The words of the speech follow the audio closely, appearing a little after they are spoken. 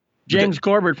James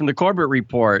Corbett from the Corbett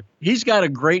Report. He's got a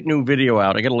great new video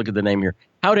out. I got to look at the name here.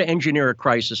 How to Engineer a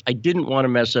Crisis. I didn't want to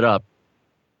mess it up.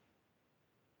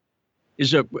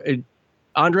 Is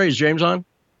James on?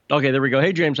 Okay, there we go.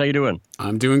 Hey, James, how you doing?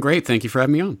 I'm doing great. Thank you for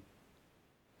having me on.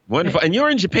 Wonderful. And you're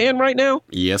in Japan right now?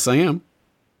 Yes, I am.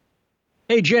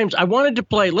 Hey, James, I wanted to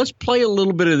let's play a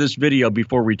little bit of this video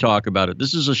before we talk about it.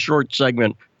 This is a short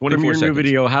segment from your new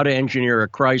video, How to Engineer a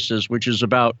Crisis, which is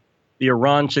about the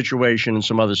Iran situation and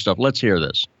some other stuff. Let's hear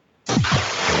this.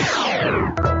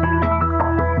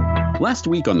 Last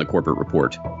week on the Corbett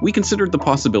Report, we considered the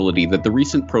possibility that the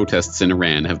recent protests in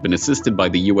Iran have been assisted by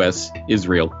the US,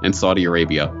 Israel, and Saudi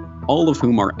Arabia, all of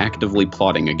whom are actively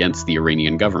plotting against the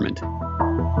Iranian government.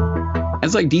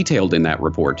 As I detailed in that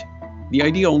report, the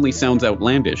idea only sounds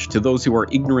outlandish to those who are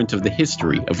ignorant of the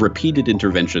history of repeated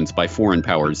interventions by foreign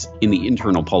powers in the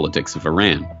internal politics of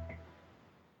Iran.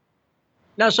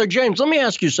 Now, so James, let me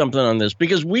ask you something on this,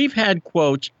 because we've had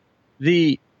quotes.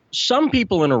 Some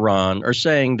people in Iran are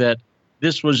saying that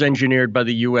this was engineered by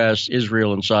the U.S.,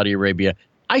 Israel, and Saudi Arabia.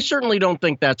 I certainly don't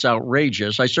think that's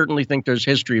outrageous. I certainly think there's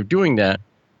history of doing that.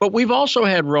 But we've also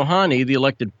had Rouhani, the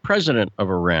elected president of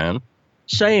Iran,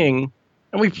 saying,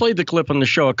 and we've played the clip on the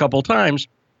show a couple times,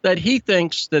 that he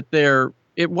thinks that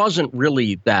it wasn't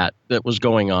really that was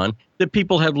going on, that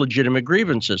people had legitimate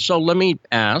grievances. So let me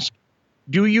ask,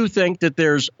 do you think that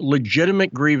there's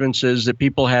legitimate grievances that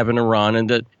people have in Iran, and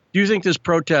do you think this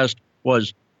protest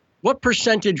was, what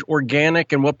percentage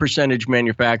organic and what percentage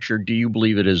manufactured do you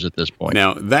believe it is at this point?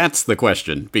 Now, that's the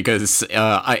question, because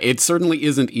it certainly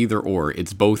isn't either or.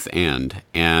 It's both and.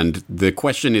 And the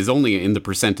question is only in the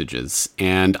percentages.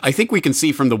 And I think we can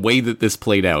see from the way that this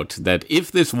played out that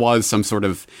if this was some sort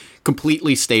of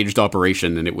completely staged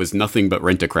operation and it was nothing but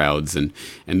rent-a-crowds and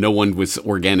no one was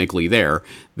organically there,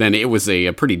 then it was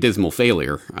a pretty dismal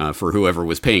failure for whoever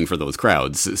was paying for those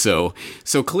crowds. So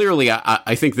clearly,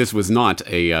 I think this was not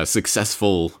a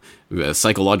successful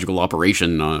psychological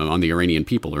operation on the Iranian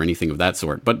people or anything of that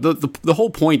sort. But the whole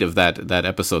point of that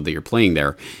episode that you're playing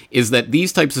there is that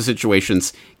these types of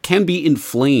situations can be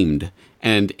inflamed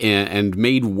and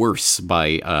made worse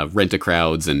by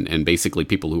rent-a-crowds and basically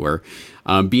people who are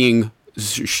being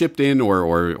shipped in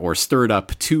or stirred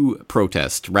up to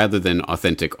protest rather than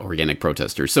authentic organic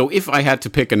protesters. So if I had to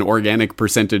pick an organic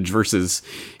percentage versus,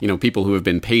 people who have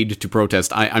been paid to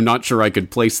protest, I'm not sure I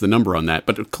could place the number on that.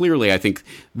 But clearly, I think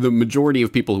the majority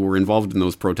of people who were involved in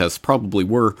those protests probably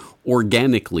were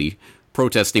organically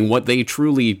protesting what they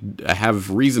truly have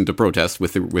reason to protest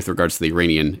with regards to the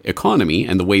Iranian economy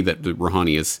and the way that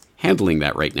Rouhani is handling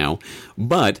that right now.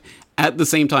 But at the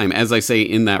same time, as I say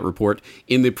in that report,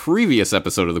 in the previous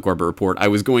episode of the Corbett Report, I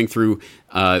was going through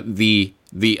the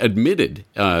admitted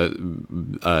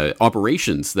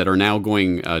operations that are now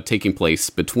taking place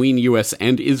between U.S.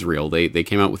 and Israel. They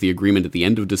came out with the agreement at the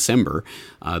end of December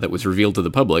that was revealed to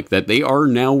the public that they are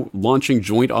now launching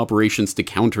joint operations to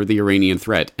counter the Iranian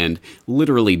threat. And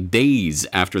literally days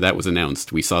after that was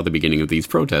announced, we saw the beginning of these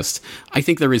protests. I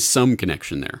think there is some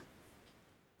connection there.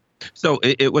 So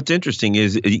what's interesting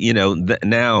is,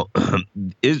 now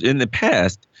in the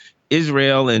past,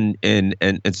 Israel and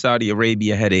Saudi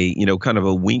Arabia had a, kind of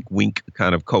a wink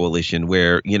kind of coalition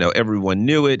where, everyone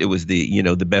knew it. It was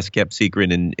the best kept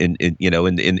secret in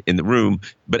the room,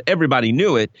 but everybody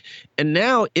knew it. And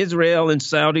now Israel and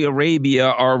Saudi Arabia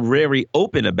are very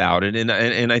open about it.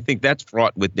 And I think that's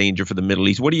fraught with danger for the Middle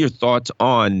East. What are your thoughts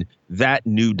on that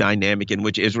new dynamic in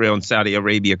which Israel and Saudi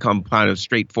Arabia come kind of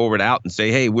straightforward out and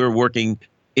say, hey, we're working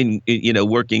in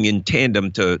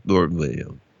tandem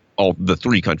all the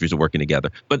three countries are working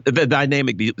together. But the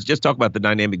dynamic, just talk about the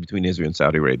dynamic between Israel and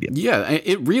Saudi Arabia. Yeah,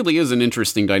 it really is an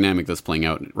interesting dynamic that's playing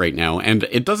out right now. And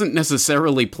it doesn't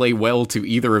necessarily play well to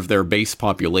either of their base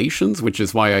populations, which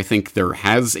is why I think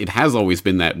it has always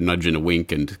been that nudge and a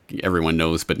wink and everyone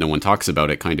knows but no one talks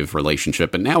about it kind of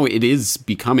relationship. But now it is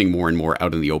becoming more and more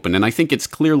out in the open. And I think it's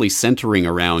clearly centering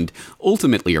around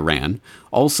ultimately Iran,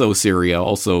 also Syria,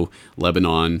 also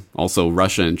Lebanon, also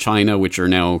Russia and China, which are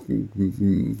now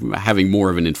having more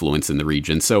of an influence in the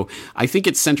region. So I think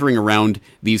it's centering around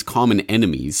these common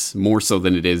enemies more so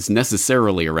than it is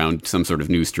necessarily around some sort of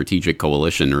new strategic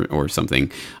coalition or something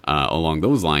along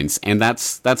those lines. And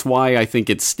that's why I think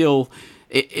it's still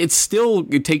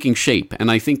taking shape. And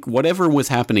I think whatever was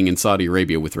happening in Saudi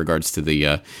Arabia with regards to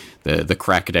the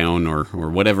crackdown or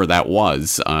whatever that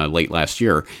was late last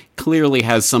year clearly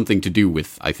has something to do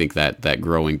with, I think, that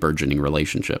growing, burgeoning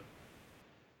relationship.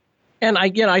 And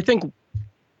I think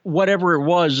whatever it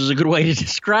was is a good way to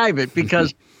describe it,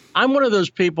 because I'm one of those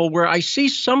people where I see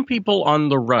some people on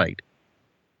the right,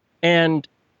 and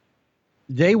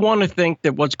they want to think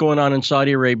that what's going on in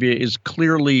Saudi Arabia is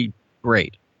clearly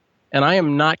great. And I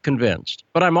am not convinced.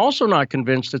 But I'm also not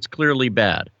convinced it's clearly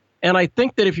bad. And I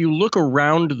think that if you look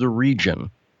around the region,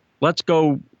 let's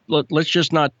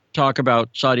just not talk about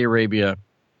Saudi Arabia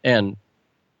and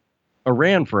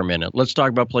Iran for a minute. Let's talk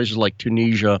about places like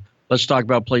Tunisia. Let's talk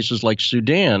about places like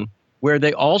Sudan, where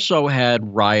they also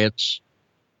had riots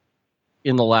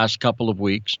in the last couple of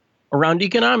weeks around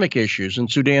economic issues. In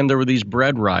Sudan, there were these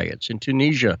bread riots. In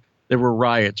Tunisia, there were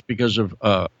riots because of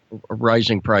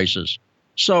rising prices.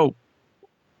 So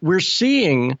we're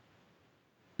seeing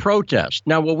protest.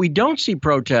 Now, what we don't see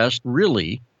protest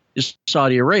really is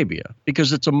Saudi Arabia,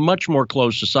 because it's a much more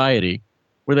closed society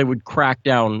where they would crack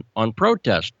down on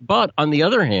protest. But on the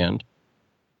other hand,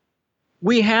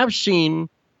 we have seen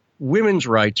women's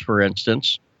rights, for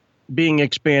instance, being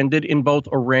expanded in both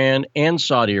Iran and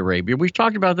Saudi Arabia. We've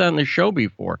talked about that in the show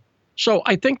before. So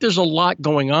I think there's a lot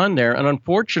going on there. And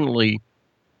unfortunately,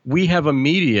 we have a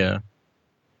media,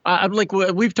 like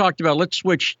we've talked about, let's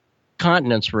switch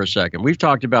continents for a second. We've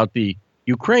talked about the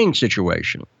Ukraine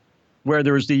situation, where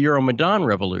there was the Euromaidan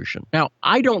revolution. Now,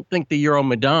 I don't think the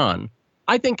Euromaidan,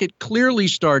 I think it clearly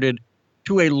started,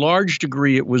 to a large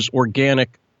degree, it was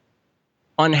organic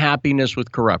unhappiness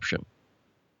with corruption.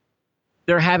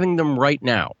 They're having them right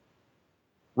now.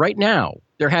 Right now,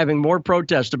 they're having more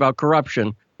protests about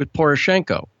corruption with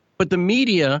Poroshenko. But the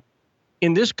media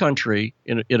in this country,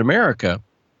 in America,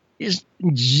 is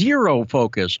zero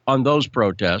focus on those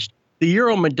protests. The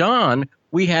Euromaidan,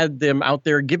 we had them out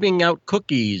there giving out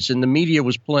cookies, and the media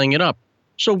was playing it up.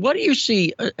 So what do you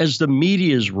see as the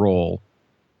media's role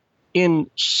in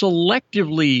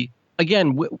selectively,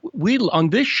 again, we on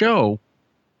this show,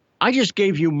 I just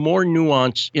gave you more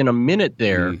nuance in a minute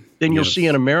there than you'll see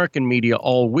in American media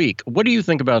all week. What do you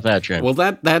think about that, James? Well,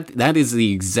 that is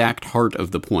the exact heart of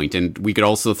the point. And we could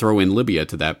also throw in Libya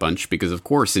to that bunch, because, of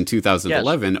course, in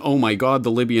 2011, oh my God,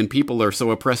 the Libyan people are so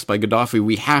oppressed by Gaddafi,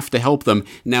 we have to help them.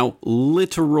 Now,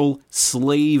 literal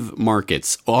slave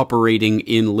markets operating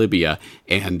in Libya,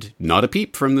 and not a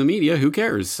peep from the media. Who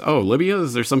cares? Oh, Libya,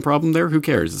 is there some problem there? Who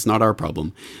cares? It's not our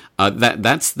problem.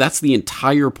 That's the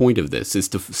entire point of this, is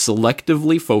to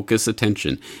selectively focus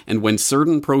attention. And when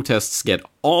certain protests get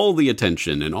all the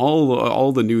attention and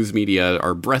all the news media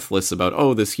are breathless about,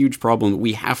 oh, this huge problem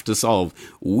we have to solve,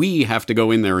 we have to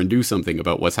go in there and do something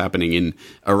about what's happening in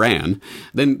Iran,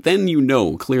 then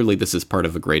clearly this is part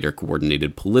of a greater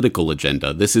coordinated political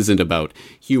agenda. This isn't about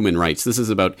human rights. This is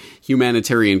about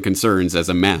humanitarian concerns as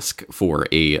a mask for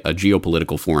a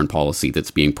geopolitical foreign policy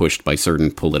that's being pushed by certain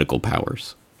political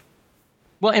powers.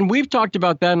 Well, and we've talked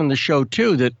about that on the show,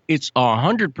 too, that it's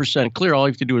 100% clear. All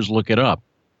you have to do is look it up,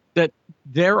 that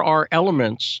there are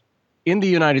elements in the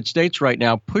United States right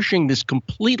now pushing this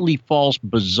completely false,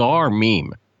 bizarre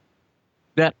meme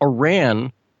that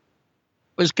Iran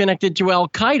was connected to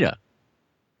Al-Qaeda,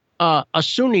 a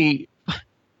Sunni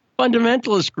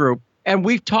fundamentalist group. And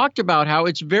we've talked about how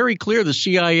it's very clear the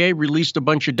CIA released a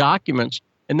bunch of documents,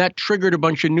 and that triggered a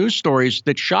bunch of news stories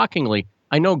that, shockingly,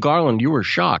 I know, Garland, you were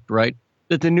shocked, right?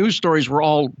 That the news stories were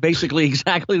all basically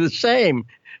exactly the same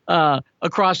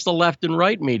across the left and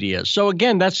right media. So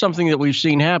again, that's something that we've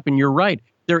seen happen. You're right.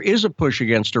 There is a push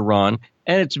against Iran,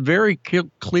 and it's very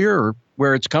clear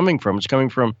where it's coming from. It's coming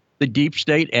from the deep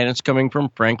state, and it's coming from,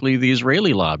 frankly, the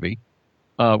Israeli lobby,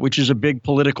 which is a big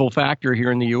political factor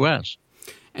here in the U.S.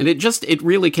 And it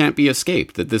really can't be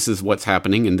escaped that this is what's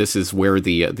happening, and this is where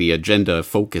the agenda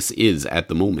focus is at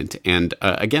the moment. And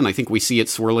again, I think we see it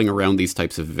swirling around these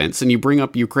types of events. And you bring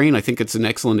up Ukraine, I think it's an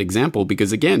excellent example,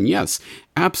 because again, yes,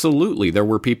 absolutely, there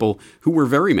were people who were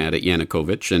very mad at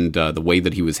Yanukovych and the way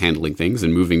that he was handling things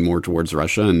and moving more towards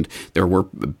Russia, and there were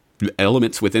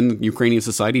elements within Ukrainian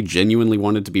society genuinely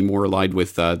wanted to be more allied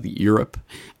with Europe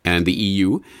and the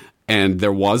EU. And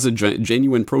there was a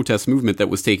genuine protest movement that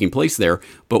was taking place there.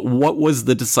 But what was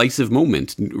the decisive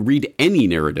moment? Read any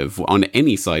narrative on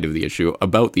any side of the issue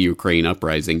about the Ukraine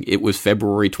uprising. It was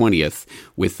February 20th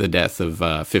with the death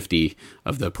of 50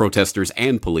 of the protesters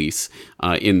and police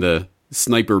in the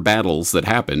sniper battles that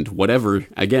happened, whatever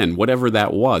that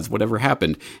was, whatever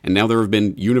happened. And now there have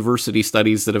been university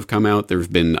studies that have come out. There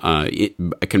have been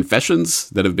confessions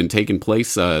that have been taking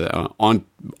place on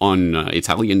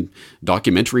Italian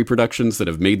documentary productions that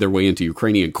have made their way into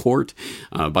Ukrainian court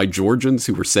by Georgians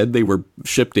who said they were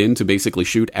shipped in to basically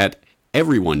shoot at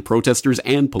everyone, protesters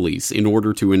and police, in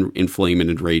order to inflame and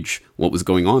enrage what was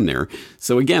going on there.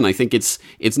 So again, I think it's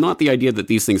not the idea that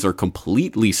these things are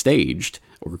completely staged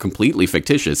or completely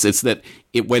fictitious. It's that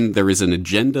when there is an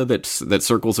agenda that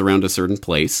circles around a certain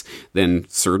place, then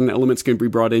certain elements can be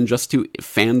brought in just to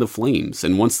fan the flames.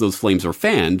 And once those flames are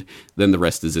fanned, then the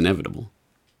rest is inevitable.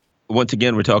 Once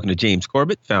again, we're talking to James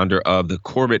Corbett, founder of the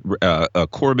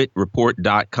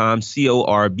CorbettReport.com,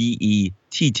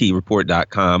 CORBETT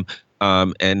report.com.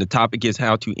 And the topic is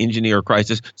how to engineer a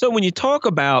crisis. So when you talk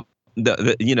about how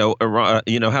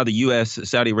the U.S.,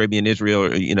 Saudi Arabia, and Israel,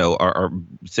 are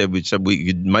said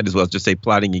we might as well just say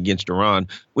plotting against Iran.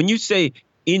 When you say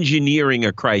engineering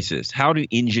a crisis, how to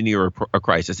engineer a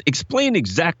crisis, explain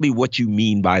exactly what you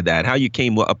mean by that. How you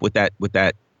came up with that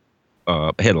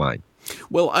headline.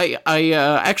 Well, I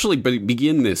actually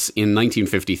begin this in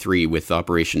 1953 with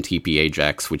Operation TP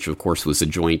Ajax, which of course was a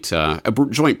joint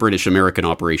British-American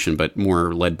operation, but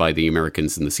more led by the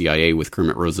Americans and the CIA with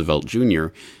Kermit Roosevelt Jr.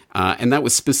 And that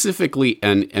was specifically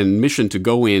a mission to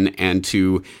go in and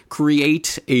to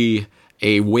create a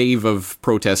wave of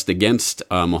protest against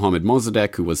Mohammad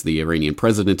Mossadegh, who was the Iranian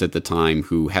president at the time,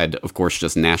 who had, of course,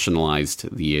 just nationalized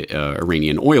the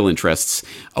Iranian oil interests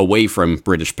away from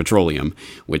British petroleum,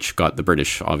 which got the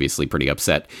British obviously pretty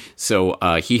upset. So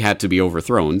he had to be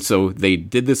overthrown. So they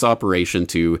did this operation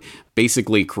to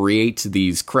basically create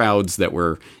these crowds that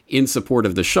were in support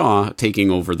of the Shah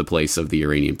taking over the place of the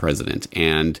Iranian president.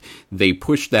 And they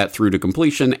pushed that through to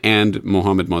completion, and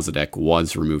Mohammad Mossadegh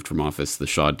was removed from office. The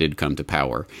Shah did come to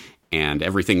power. And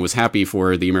everything was happy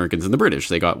for the Americans and the British.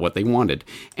 They got what they wanted.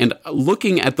 And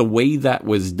looking at the way that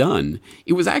was done,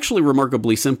 it was actually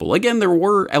remarkably simple. Again, there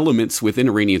were elements within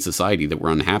Iranian society that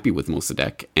were unhappy with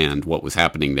Mossadegh and what was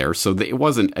happening there. So it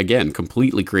wasn't, again,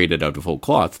 completely created out of whole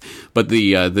cloth. But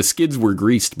the skids were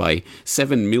greased by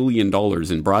 $7 million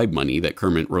in bribe money that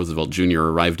Kermit Roosevelt Jr.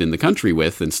 arrived in the country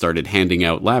with and started handing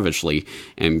out lavishly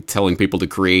and telling people to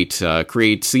create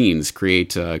scenes,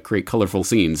 create colorful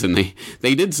scenes. And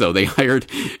they did so. They hired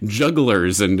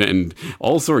jugglers and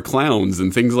all sort of clowns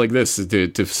and things like this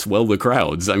to swell the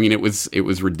crowds. I mean, it was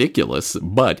ridiculous,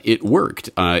 but it worked.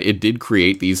 It did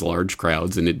create these large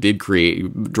crowds, and it did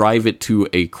drive it to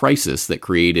a crisis that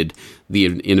created the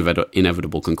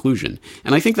inevitable conclusion.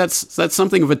 And I think that's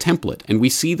something of a template, and we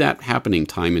see that happening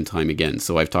time and time again.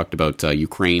 So I've talked about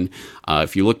Ukraine.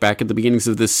 If you look back at the beginnings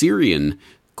of the Syrian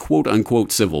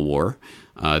quote-unquote civil war,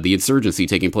 the insurgency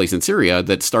taking place in Syria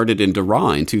that started in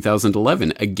Daraa in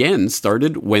 2011, again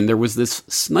started when there was this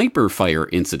sniper fire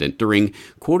incident during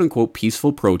quote-unquote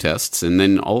peaceful protests, and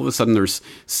then all of a sudden there's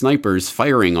snipers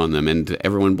firing on them, and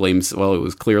everyone blames, well, it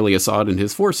was clearly Assad and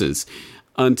his forces.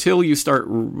 Until you start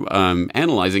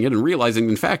analyzing it and realizing,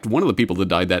 in fact, one of the people that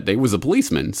died that day was a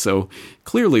policeman. So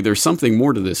clearly there's something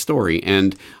more to this story.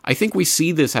 And I think we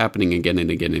see this happening again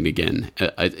and again and again.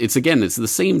 It's the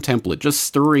same template, just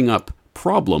stirring up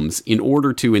problems in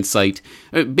order to incite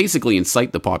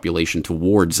the population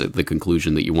towards the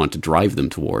conclusion that you want to drive them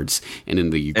towards. And in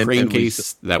the Ukraine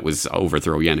case, that was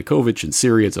overthrow Yanukovych. In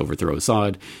Syria, it's overthrow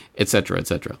Assad, etc.,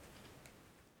 etc.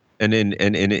 And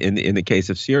in the case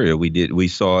of Syria, we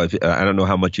saw. I don't know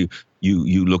how much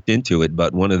you looked into it,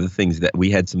 but one of the things that we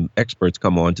had some experts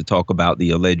come on to talk about the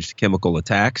alleged chemical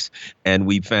attacks, and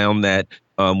we found that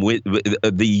with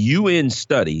the UN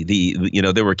study,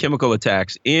 there were chemical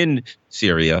attacks in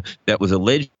Syria that was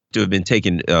alleged to have been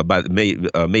taken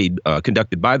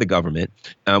conducted by the government.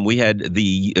 We had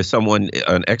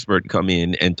an expert come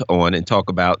in and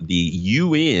talk about the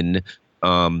UN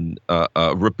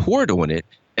report on it.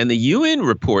 And the UN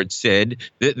report said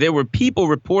that there were people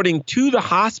reporting to the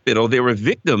hospital. There were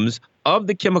victims of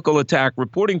the chemical attack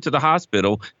reporting to the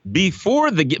hospital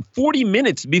 40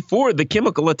 minutes before the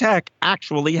chemical attack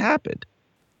actually happened.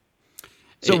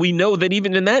 So we know that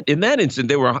even in that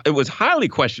incident, it was highly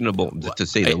questionable, to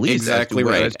say the least. Exactly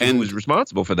right. And who was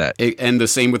responsible for that? And the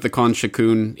same with the Khan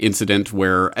Shaykhun incident,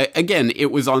 where again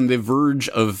it was on the verge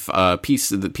of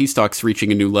the peace talks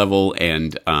reaching a new level,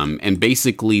 and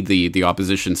basically the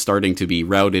opposition starting to be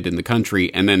routed in the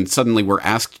country, and then suddenly we're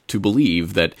asked to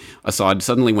believe that Assad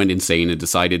suddenly went insane and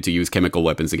decided to use chemical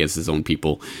weapons against his own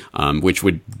people, which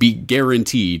would be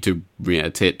guaranteed to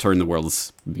turn the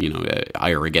world's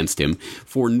ire against him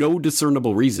for no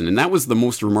discernible reason. And that was the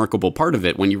most remarkable part of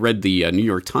it when you read the New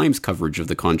York Times coverage of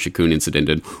the Khan Shaykhun incident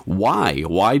and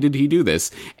why did he do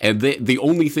this? And the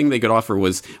only thing they could offer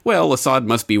was, well, Assad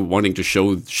must be wanting to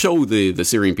show the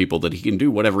Syrian people that he can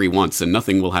do whatever he wants and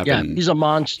nothing will happen. Yeah, he's a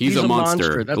monster. He's a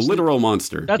monster. A literal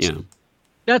monster.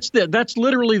 That's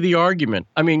literally the argument.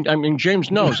 I mean,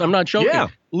 James knows. I'm not joking. Yeah.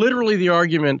 Literally the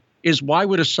argument is, why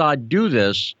would Assad do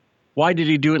this? Why did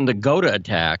he do it in the Ghouta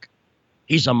attack?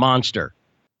 He's a monster.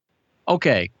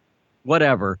 Okay,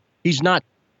 whatever. He's not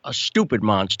a stupid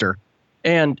monster.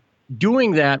 And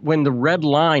doing that when the red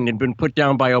line had been put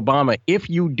down by Obama, if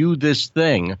you do this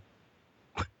thing,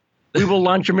 we will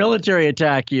launch a military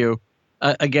attack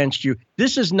against you.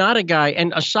 This is not a guy.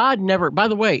 And Assad never, by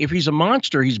the way, if he's a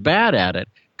monster, he's bad at it.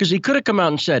 Because he could have come out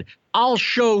and said, I'll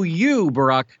show you,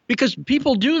 Barack, because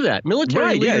people do that.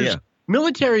 Military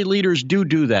leaders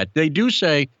do that. They do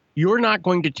say, you're not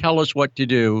going to tell us what to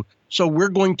do, so we're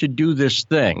going to do this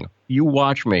thing. You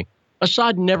watch me.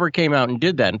 Assad never came out and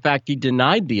did that. In fact, he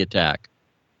denied the attack,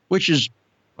 which is,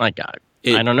 my God,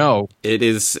 I don't know.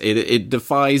 It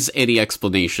defies any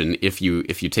explanation if you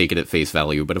take it at face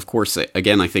value. But of course,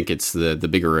 again, I think it's the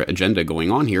bigger agenda going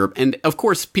on here. And of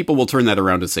course, people will turn that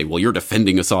around and say, well, you're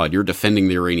defending Assad, you're defending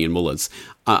the Iranian mullahs.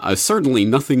 Certainly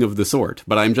nothing of the sort.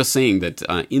 But I'm just saying that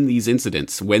in these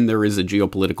incidents, when there is a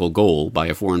geopolitical goal by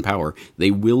a foreign power, they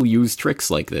will use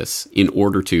tricks like this in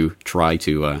order to try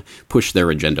to push their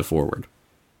agenda forward.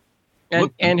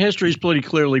 And history is pretty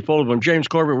clearly full of them. James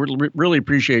Corbett, we really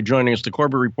appreciate joining us. The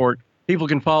Corbett Report. People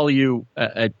can follow you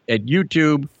at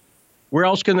YouTube. Where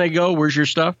else can they go? Where's your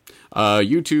stuff?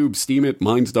 YouTube, Steemit,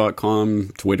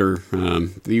 Minds.com, Twitter,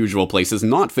 the usual places.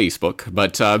 Not Facebook,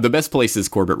 but the best place is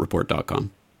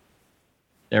CorbettReport.com.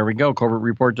 There we go,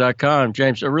 CorbettReport.com.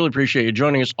 James, I really appreciate you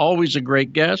joining us. Always a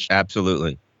great guest.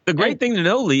 Absolutely. The great thing to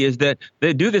know, Lee, is that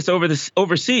they do this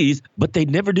overseas, but they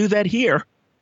never do that here.